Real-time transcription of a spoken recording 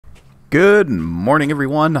Good morning,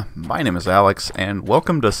 everyone. My name is Alex, and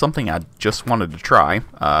welcome to something I just wanted to try.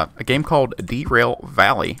 A game called DERAIL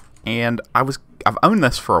Valley, and I've owned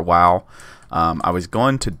this for a while. I was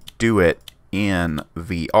going to do it in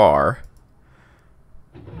VR,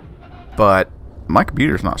 but my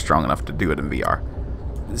computer's not strong enough to do it in VR.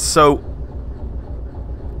 So,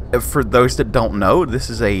 for those that don't know, this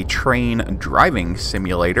is a train driving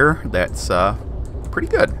simulator that's pretty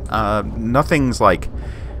good. Nothing's like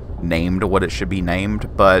named what it should be named,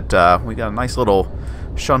 but we got a nice little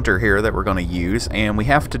shunter here that we're going to use, and we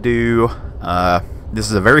have to do this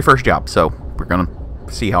is the very first job, so we're going to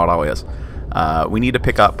see how it all is. We need to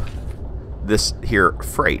pick up this here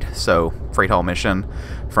freight, so freight haul mission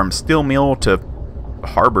from steel mill to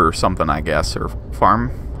harbor something, I guess, or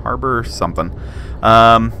farm harbor something.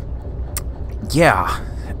 Yeah,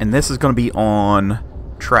 and this is going to be on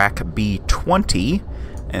track B20,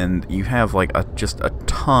 and you have like just a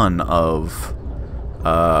ton of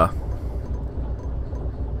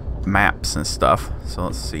maps and stuff. So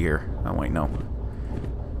let's see here. Oh wait, no.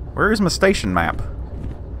 Where is my station map?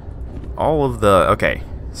 All of the... Okay,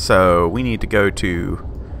 so we need to go to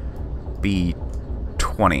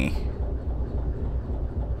B20.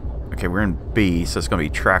 Okay, we're in B, so it's going to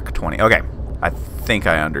be track 20. Okay, I think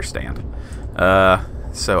I understand.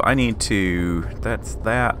 So I need to... That's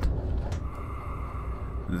that.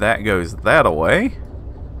 That goes that away.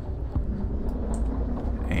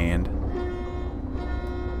 And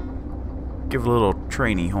give a little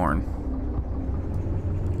trainee horn.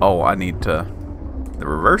 Oh, I need to... The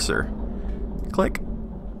reverser. Click.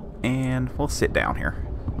 And we'll sit down here.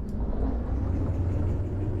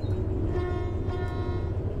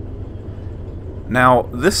 Now,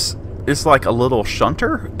 this is like a little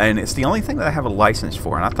shunter, and it's the only thing that I have a license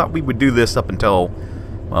for. And I thought we would do this up until...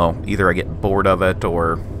 Well, either I get bored of it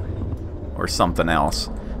or something else.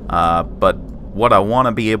 But what I want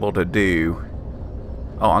to be able to do...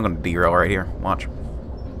 Oh, I'm going to derail right here. Watch.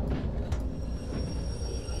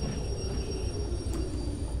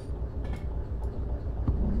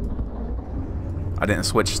 I didn't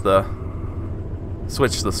switch the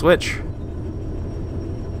switch.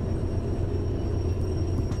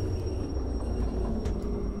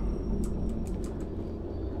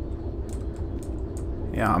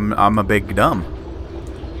 Yeah, I'm a big dumb.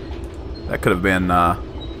 That could have been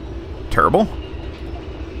terrible.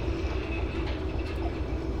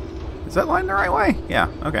 Is that line the right way? Yeah,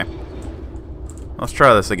 okay. Let's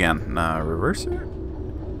try this again. Reverser?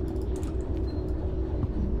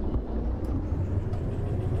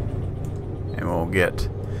 And we'll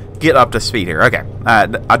get up to speed here. Okay. I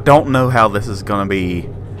don't know how this is going to be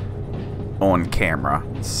on camera,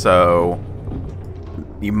 so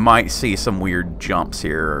you might see some weird jumps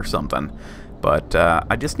here or something. But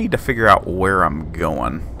I just need to figure out where I'm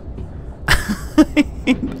going.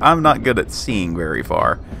 I'm not good at seeing very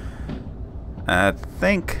far. I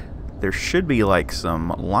think there should be like some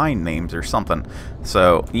line names or something.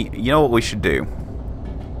 So, you know what we should do?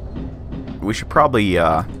 We should probably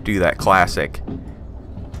do that classic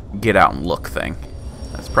get out and look thing.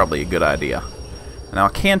 That's probably a good idea. Now I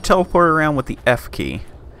can teleport around with the F key.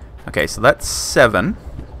 Okay, so that's 7.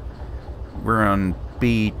 We're on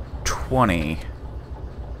B20.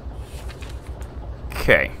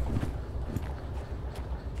 Okay.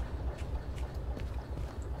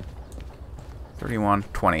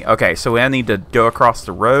 $31.20. Okay, so I need to go across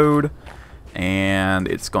the road, and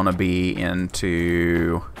it's going to be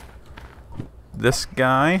into this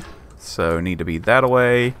guy. So need to be that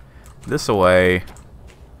away, this away.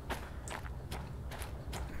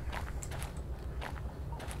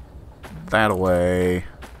 That away.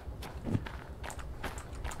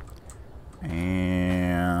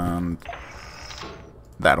 And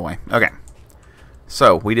that away. Okay.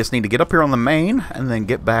 So we just need to get up here on the main and then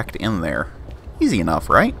get back in there. Easy enough,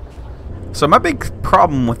 right? So my big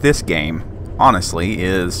problem with this game, honestly,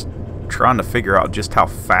 is trying to figure out just how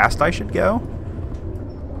fast I should go.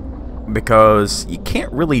 Because you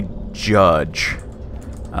can't really judge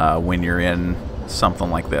when you're in something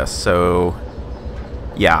like this. So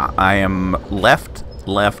yeah, I am left,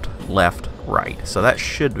 left, left, right. So that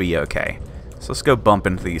should be okay. So let's go bump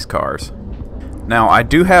into these cars. Now I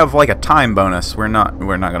do have like a time bonus. We're not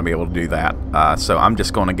going to be able to do that. So I'm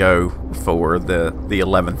just going to go for the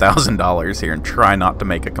 $11,000 here and try not to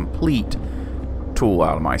make a complete tool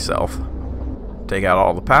out of myself. Take out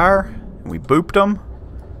all the power. We booped them.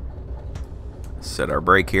 Set our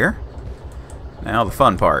brake here. Now the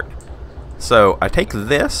fun part. So I take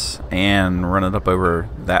this and run it up over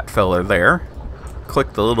that fella there.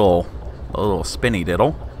 Click the little spinny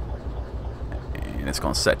diddle, and it's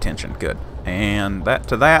going to set tension. Good. And that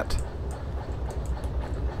to that,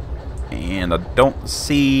 And I don't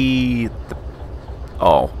see the...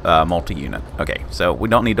 Oh, multi-unit. Okay, so we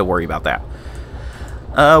don't need to worry about that.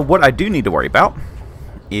 What I do need to worry about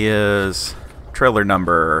is trailer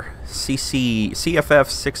number CFF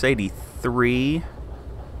 683,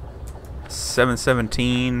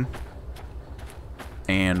 717,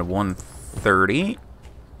 and 130.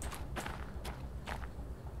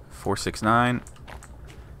 469.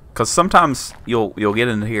 Because sometimes you'll get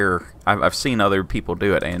in here. I've seen other people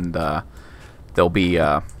do it, and there'll be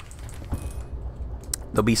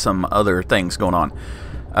some other things going on.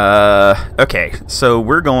 Okay, so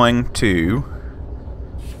we're going to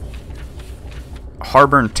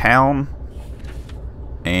Harborn Town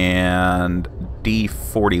and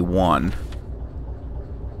D41.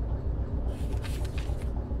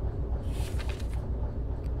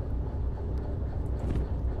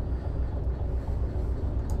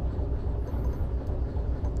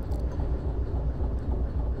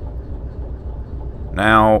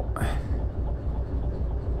 Now,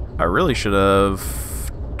 I really should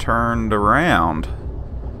have turned around.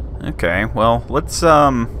 Okay, well, let's,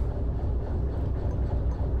 well,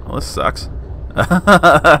 this sucks. Do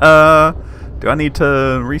I need to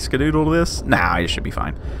reschedule this? Nah, it should be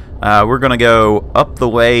fine. We're gonna go up the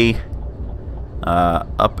way,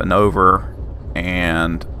 up and over,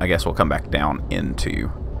 and I guess we'll come back down into.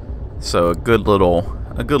 So a good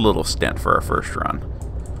little stint for our first run.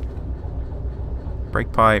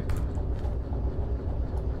 Brake pipe.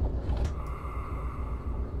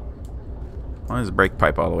 Why is the brake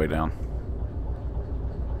pipe all the way down?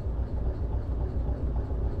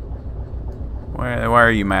 Why are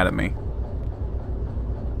you mad at me?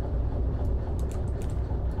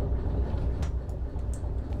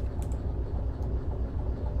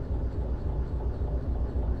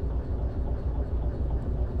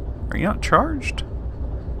 Are you not charged?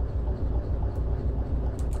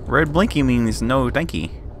 Red blinky means no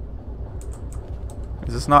thanky.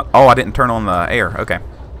 Is this not... Oh, I didn't turn on the air. Okay.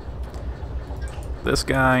 This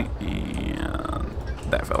guy and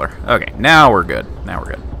that feller. Okay, now we're good. Now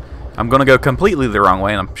we're good. I'm going to go completely the wrong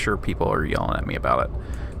way, and I'm sure people are yelling at me about it.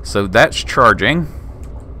 So that's charging.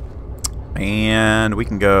 And we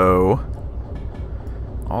can go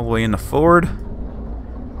all the way into Ford.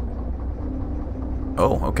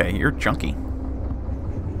 Oh, okay, you're chunky.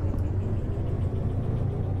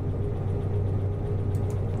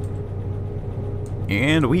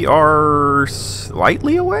 And we are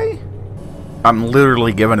slightly away? I'm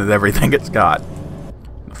literally giving it everything it's got.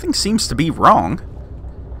 Nothing seems to be wrong.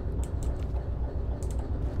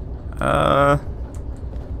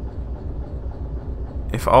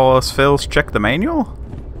 If all else fails, check the manual?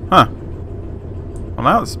 Huh. Well,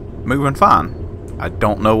 now it's moving fine. I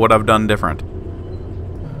don't know what I've done different.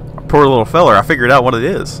 Poor little feller, I figured out what it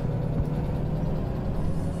is.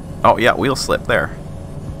 Oh, yeah, wheel slip there.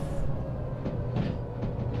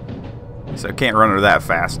 So can't run her that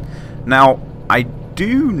fast. Now, I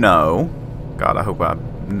do know... God, I hope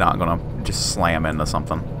I'm not going to just slam into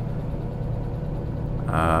something.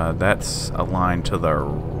 That's aligned to the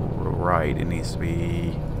right. It needs to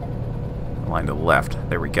be aligned to the left.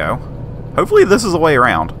 There we go. Hopefully this is the way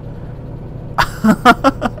around.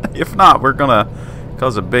 If not, we're going to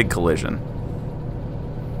cause a big collision.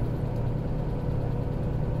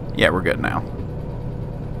 Yeah, we're good now.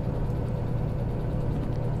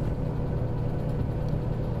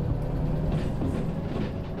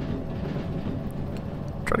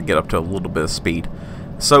 Try to get up to a little bit of speed.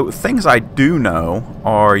 So things I do know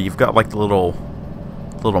are you've got like the little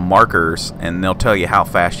markers, and they'll tell you how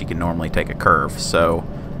fast you can normally take a curve. So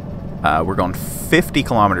we're going 50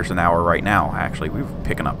 kilometers an hour right now. Actually, we're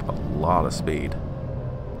picking up a lot of speed.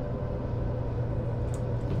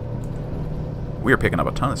 We are picking up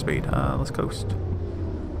a ton of speed. Let's coast.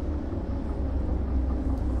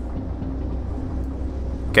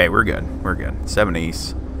 Okay, we're good. We're good.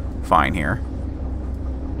 70's fine here.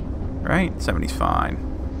 Right? 70's fine.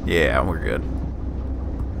 Yeah, we're good.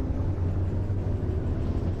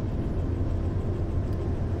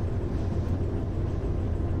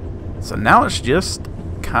 So now it's just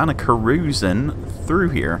kind of cruising through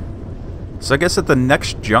here. So I guess at the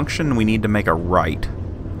next junction we need to make a right.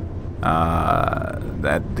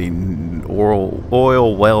 That the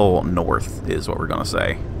oil well north is what we're gonna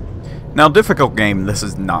say. Now, difficult game this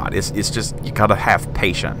is not. It's just you gotta have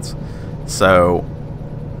patience. So,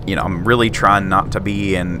 you know, I'm really trying not to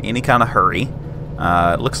be in any kind of hurry.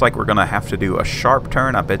 It looks like we're gonna have to do a sharp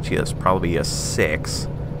turn. I bet you it's probably a 6.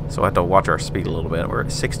 So I have to watch our speed a little bit. We're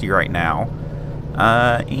at 60 right now.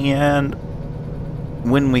 And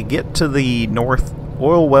when we get to the north,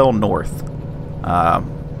 oil well north,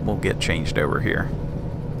 we'll get changed over here.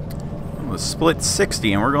 Let's split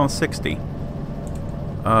 60, and we're going 60. Do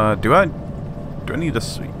I need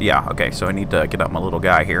to... Yeah, okay, so I need to get up my little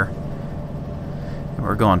guy here. And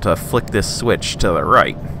we're going to flick this switch to the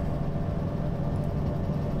right.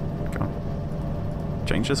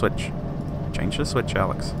 Change the switch. Change the switch,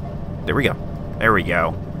 Alex. There we go. There we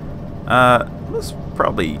go. Let's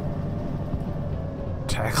probably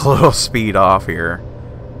tack a little speed off here.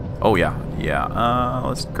 Oh, yeah. Yeah.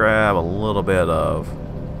 Let's grab a little bit of...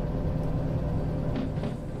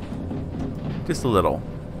 Just a little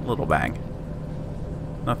bang.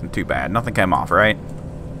 Nothing too bad. Nothing came off, right?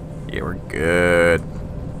 Yeah, we're good.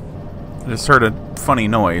 I just heard a funny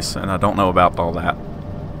noise, and I don't know about all that.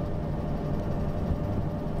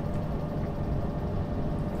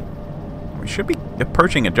 We should be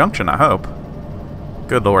approaching a junction, I hope.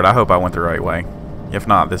 Good lord, I hope I went the right way. If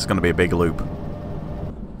not, this is going to be a big loop.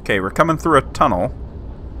 Okay, we're coming through a tunnel.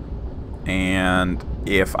 And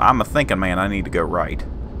if I'm a thinking man, I need to go right.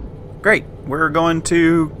 Great, we're going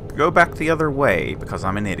to go back the other way because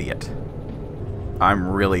I'm an idiot. I'm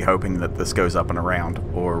really hoping that this goes up and around,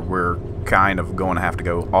 or we're kind of going to have to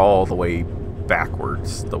go all the way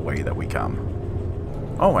backwards the way that we come.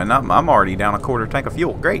 Oh, and I'm already down a quarter tank of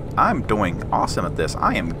fuel. Great, I'm doing awesome at this.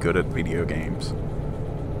 I am good at video games.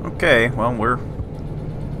 Okay, well, we're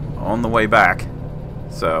on the way back.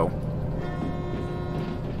 So,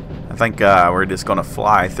 I think we're just going to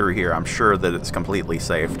fly through here. I'm sure that it's completely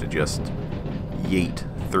safe to just yeet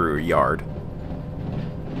through a yard.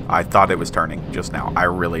 I thought it was turning just now. I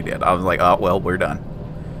really did. I was like, oh, well, we're done.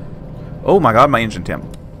 Oh my god, my engine temp.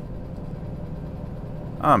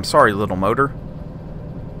 I'm sorry, little motor.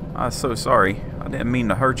 I'm so sorry. I didn't mean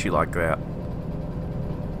to hurt you like that.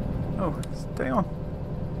 Oh, stay on.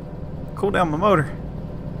 Cool down the motor.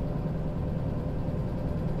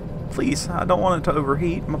 Please, I don't want it to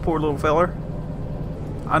overheat, my poor little feller.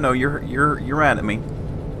 I know you're mad at me.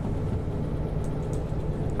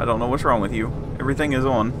 I don't know what's wrong with you. Everything is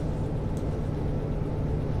on.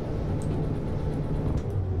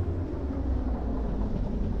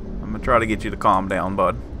 I'm gonna try to get you to calm down,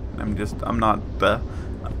 bud. I'm not,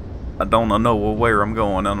 I don't know where I'm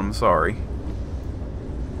going, and I'm sorry.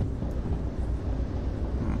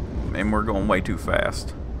 And we're going way too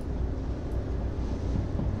fast.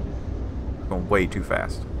 Going way too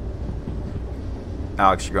fast.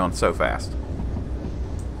 Alex, you're going so fast.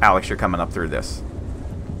 Alex, you're coming up through this.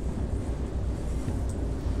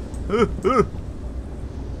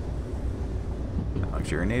 Alex,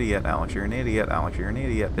 you're an idiot. Alex, you're an idiot. Alex, you're an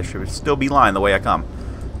idiot. This should still be lying the way I come.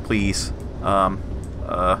 Please. Slow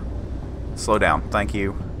down. Thank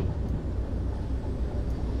you.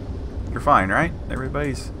 You're fine, right?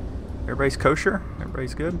 Everybody's kosher?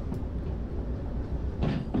 Everybody's good?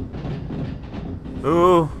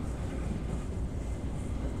 Ooh.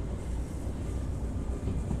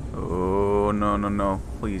 Oh, no, no, no.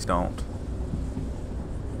 Please don't.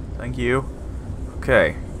 Thank you.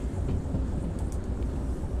 Okay.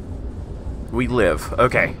 We live.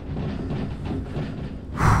 Okay.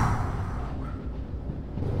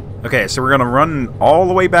 Okay, so we're going to run all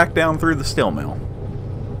the way back down through the steel mill.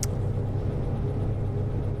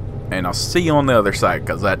 And I'll see you on the other side,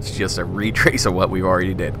 because that's just a retrace of what we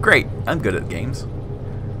already did. Great. I'm good at games.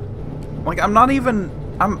 Like, I'm not even...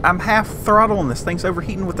 I'm half throttle and this thing's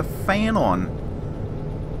overheating with the fan on.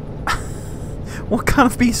 What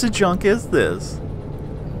kind of piece of junk is this?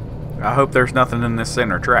 I hope there's nothing in this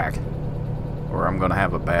center track, or I'm going to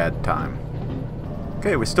have a bad time.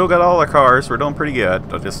 Okay, we still got all our cars. We're doing pretty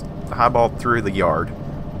good. I just highballed through the yard.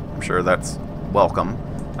 I'm sure that's welcome.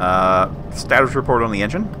 Status report on the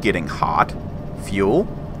engine. Getting hot. Fuel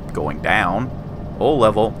going down. Oil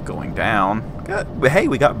level going down. Hey,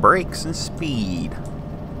 we got brakes and speed.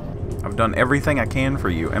 I've done everything I can for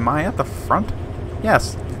you. Am I at the front?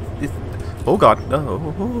 Yes. Oh god.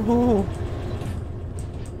 Oh.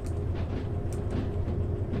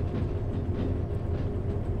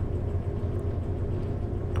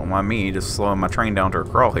 Don't mind me just slowing my train down to a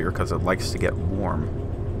crawl here because it likes to get warm.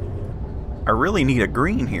 I really need a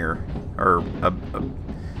green here. Or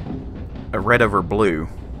a red over blue.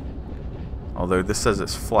 Although this says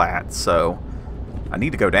it's flat, so I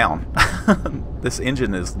need to go down. This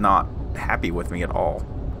engine is not happy with me at all.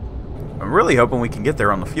 I'm really hoping we can get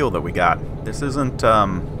there on the fuel that we got. This isn't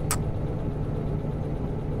doing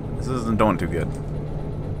too good.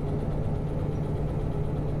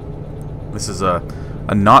 This is a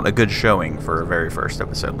not a good showing for a very first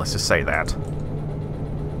episode. Let's just say that.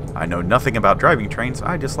 I know nothing about driving trains.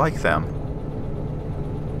 I just like them.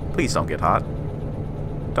 Please don't get hot.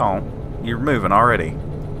 Don't. You're moving already.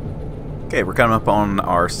 Okay, we're coming up on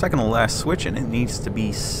our second to last switch, and it needs to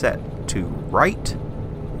be set to right,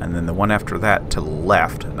 and then the one after that to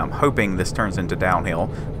left. And I'm hoping this turns into downhill.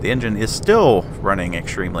 The engine is still running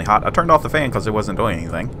extremely hot. I turned off the fan because it wasn't doing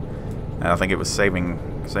anything. And I think it was saving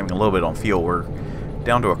a little bit on fuel. We're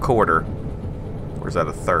down to a quarter. Or is that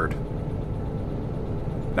a third?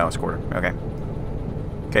 No, it's a quarter. Okay.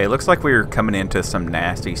 Okay, it looks like we're coming into some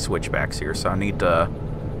nasty switchbacks here, so I need to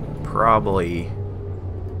probably...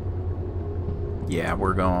 Yeah,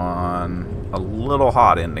 we're going a little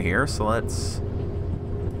hot into here, so let's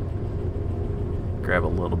grab a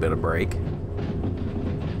little bit of brake.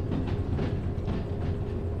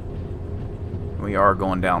 We are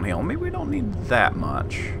going downhill. Maybe we don't need that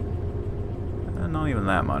much. Not even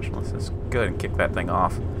that much. Let's just go ahead and kick that thing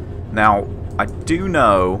off. Now, I do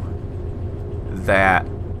know that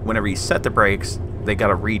whenever you set the brakes, they got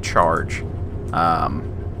to recharge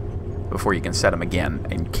before you can set them again,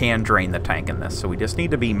 and you can drain the tank in this. So we just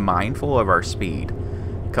need to be mindful of our speed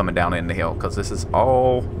coming down in the hill, because this is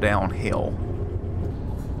all downhill.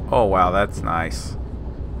 Oh wow, that's nice.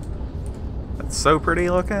 That's so pretty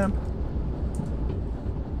looking.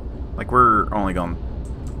 Like, we're only going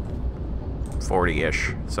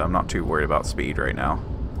 40-ish, so I'm not too worried about speed right now.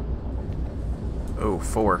 Oh,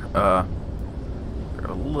 4. Got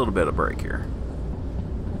a little bit of brake here.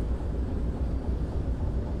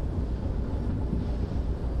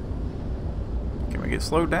 Can we get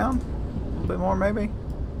slowed down a little bit more, maybe?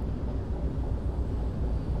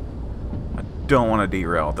 I don't want to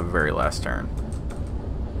derail at the very last turn.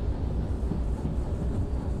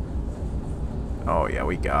 Oh yeah,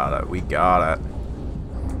 we got it. We got it.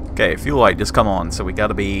 Okay, fuel light just come on, so we got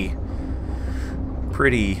to be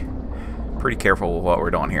pretty careful with what we're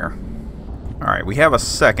doing here. Alright, we have a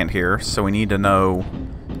second here, so we need to know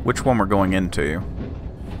which one we're going into.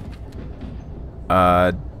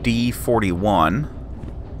 D41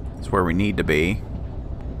 is where we need to be.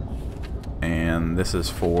 And this is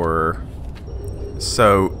for...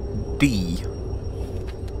 So, D.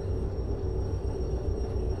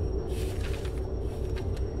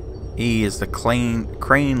 E is the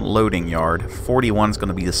crane loading yard. 41 is going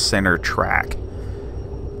to be the center track.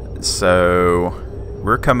 So,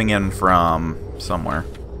 we're coming in from somewhere.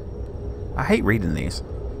 I hate reading these.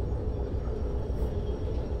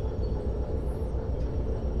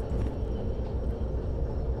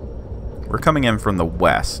 We're coming in from the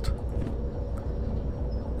west.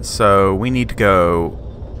 So, we need to go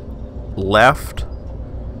left,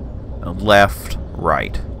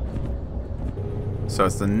 right. So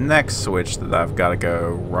it's the next switch that I've got to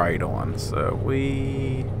go right on. So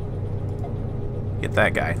we get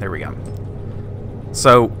that guy. There we go.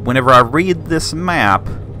 So whenever I read this map,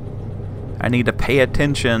 I need to pay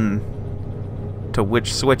attention to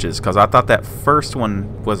which switches, because I thought that first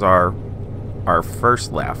one was our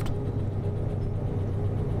first left.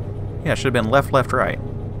 Yeah, it should have been left, right.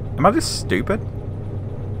 Am I just stupid?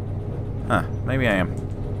 Huh, maybe I am.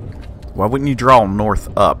 Why wouldn't you draw north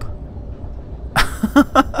up?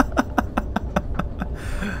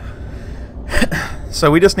 So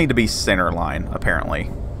we just need to be center line, apparently.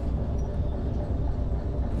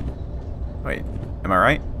 Wait, am I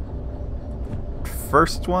right?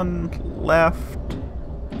 First one left.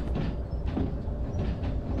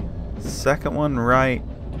 Second one right.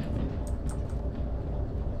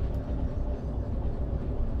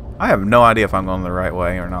 I have no idea if I'm going the right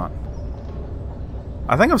way or not.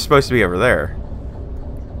 I think I'm supposed to be over there.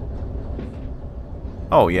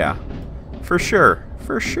 Oh, yeah. For sure.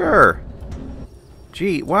 For sure.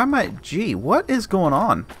 Gee, why am I... Gee, what is going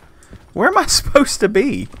on? Where am I supposed to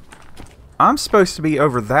be? I'm supposed to be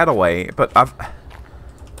over that away, but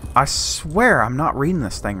I swear I'm not reading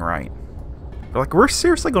this thing right. Like, we're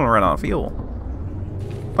seriously going to run out of fuel.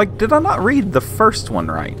 Like, did I not read the first one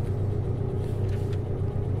right?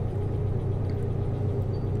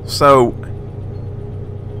 So...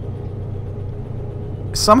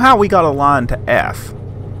 somehow we got aligned to F.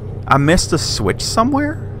 I missed a switch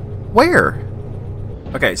somewhere? Where?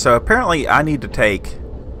 Okay, so apparently I need to take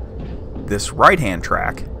this right-hand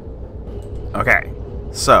track. Okay,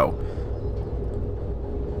 so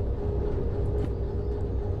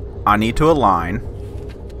I need to align.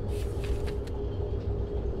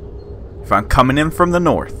 If I'm coming in from the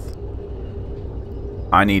north,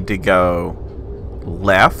 I need to go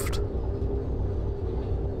left,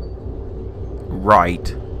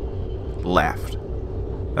 right, left.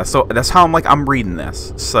 That's how I'm reading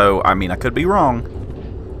this. So, I mean, I could be wrong.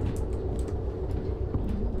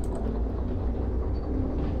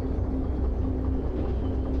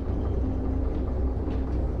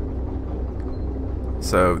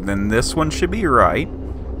 So, then this one should be right.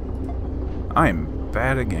 I am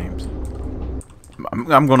bad at games.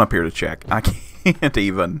 I'm going up here to check. I can't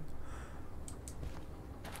even.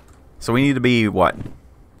 So we need to be, what?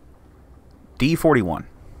 D41.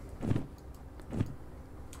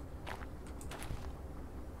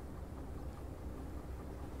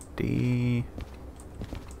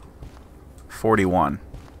 D41.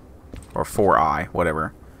 Or 4I,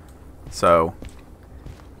 whatever. So,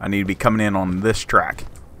 I need to be coming in on this track.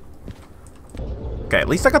 Okay, at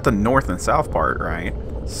least I got the north and south part right.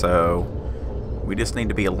 So, we just need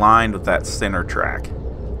to be aligned with that center track.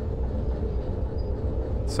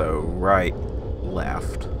 So, right,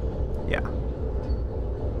 left. Yeah.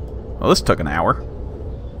 Well, this took an hour.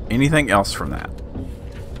 Anything else from that?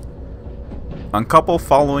 Uncouple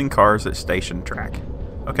following cars at station track.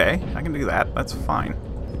 Okay, I can do that. That's fine.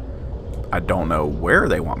 I don't know where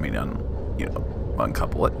they want me to, you know,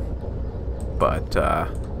 uncouple it. But, I'll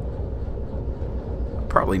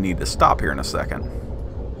probably need to stop here in a second.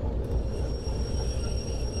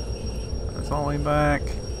 That's all the way back.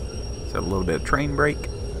 So a little bit of train brake.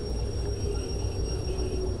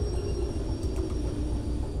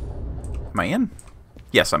 Am I in?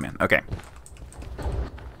 Yes, I'm in. Okay.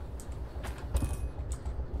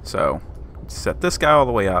 So, set this guy all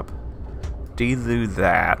the way up. Do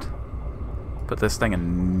that. Put this thing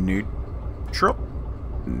in neutral.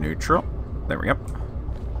 Neutral. There we go.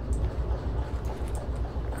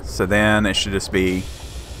 So then it should just be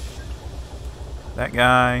that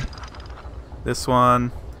guy. This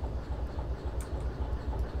one.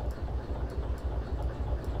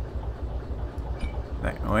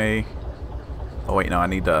 That way. Oh wait, no, I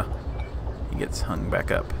need to... He gets hung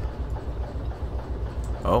back up.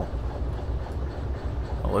 Oh.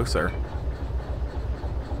 Hello, sir.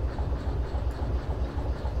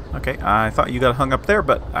 Okay, I thought you got hung up there,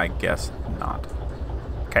 but I guess not.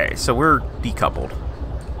 Okay, so we're decoupled.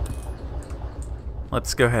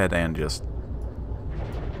 Let's go ahead and just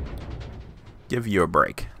give you a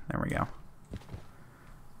break. There we go.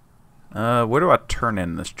 Where do I turn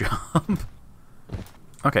in this job?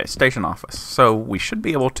 Okay, station office. So we should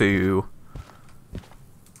be able to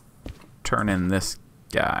turn in this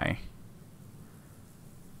guy.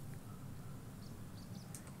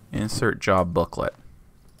 Insert job booklet.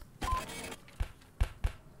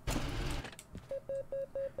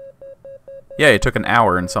 Yeah, it took an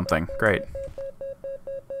hour and something. Great.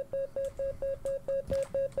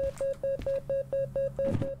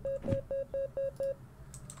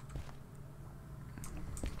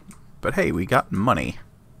 But hey, we got money.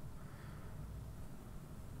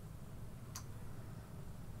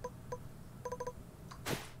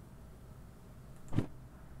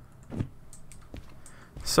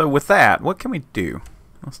 So with that, what can we do?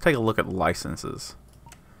 Let's take a look at licenses.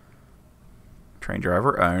 Train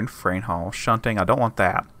driver owned, freight haul, shunting. I don't want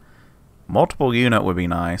that. Multiple unit would be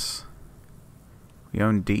nice. We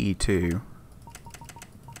own DE2.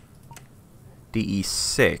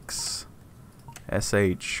 DE6.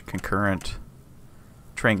 SH concurrent.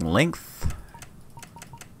 Train length.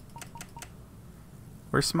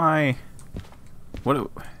 Where's my... What?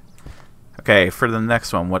 Okay, for the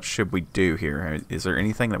next one, what should we do here? Is there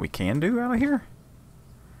anything that we can do out of here?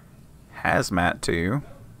 Hazmat 2.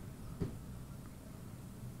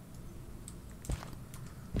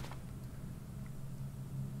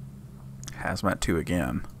 Hazmat 2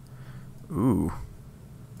 again. Ooh.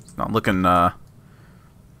 It's not looking, Harbor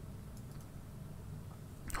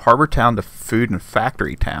Town to Food and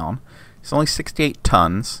Factory Town. It's only 68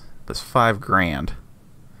 tons. That's $5,000.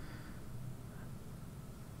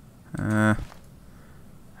 How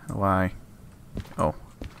do I... Oh,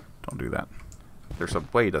 don't do that. There's a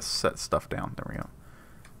way to set stuff down. There we go.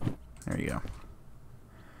 There you go.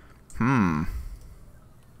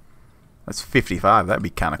 That's 55. That'd be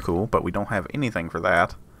kind of cool, but we don't have anything for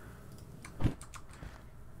that.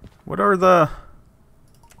 What are the...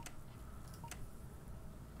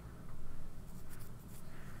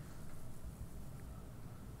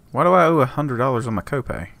 Why do I owe $100 on my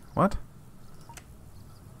copay? What?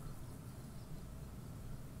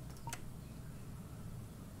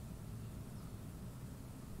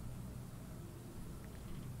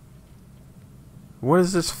 What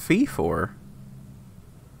is this fee for?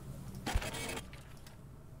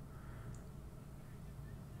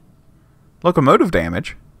 Locomotive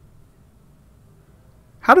damage?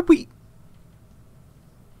 How did we...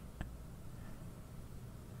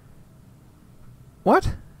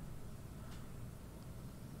 What?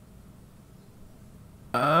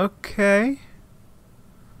 Okay.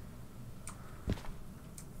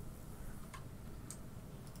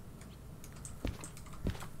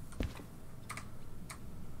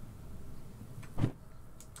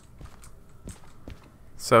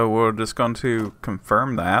 So we're just going to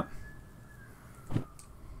confirm that.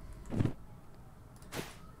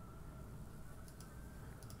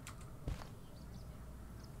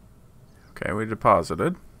 Okay, we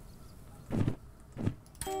deposited.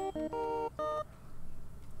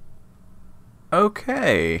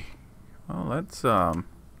 Okay. Well, that's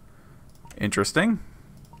interesting.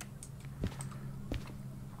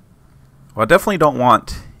 Well, I definitely don't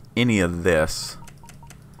want any of this.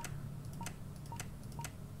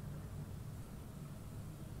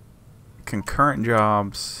 Concurrent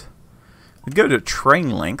jobs. We go to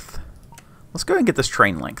train length. Let's go ahead and get this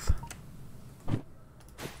train length.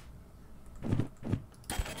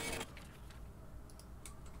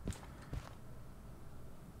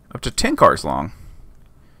 Up to 10 cars long.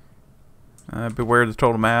 Beware the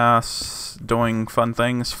total mass. Doing fun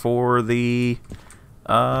things for the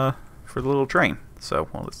little train. So,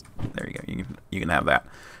 well, there you go. You can have that.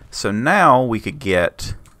 So now we could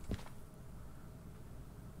get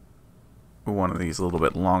one of these a little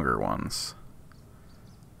bit longer ones.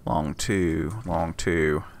 Long two.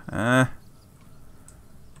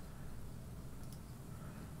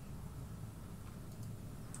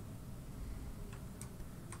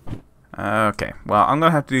 Okay, well, I'm going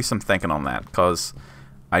to have to do some thinking on that, because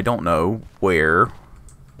I don't know where...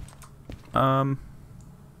 What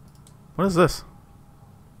is this?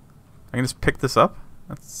 I can just pick this up?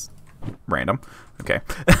 That's random. Okay.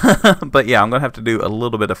 But yeah, I'm going to have to do a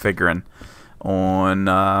little bit of figuring on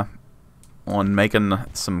making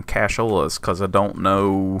some casholas, because I don't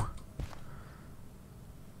know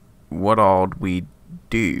what all we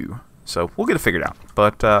do. So we'll get it figured out.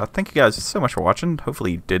 But thank you guys so much for watching.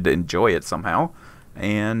 Hopefully you did enjoy it somehow.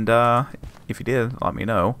 And if you did, let me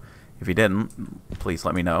know. If you didn't, please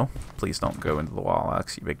let me know. Please don't go into the wall,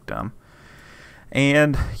 Alex, you big dumb.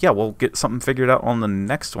 And yeah, we'll get something figured out on the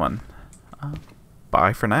next one.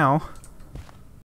 Bye for now.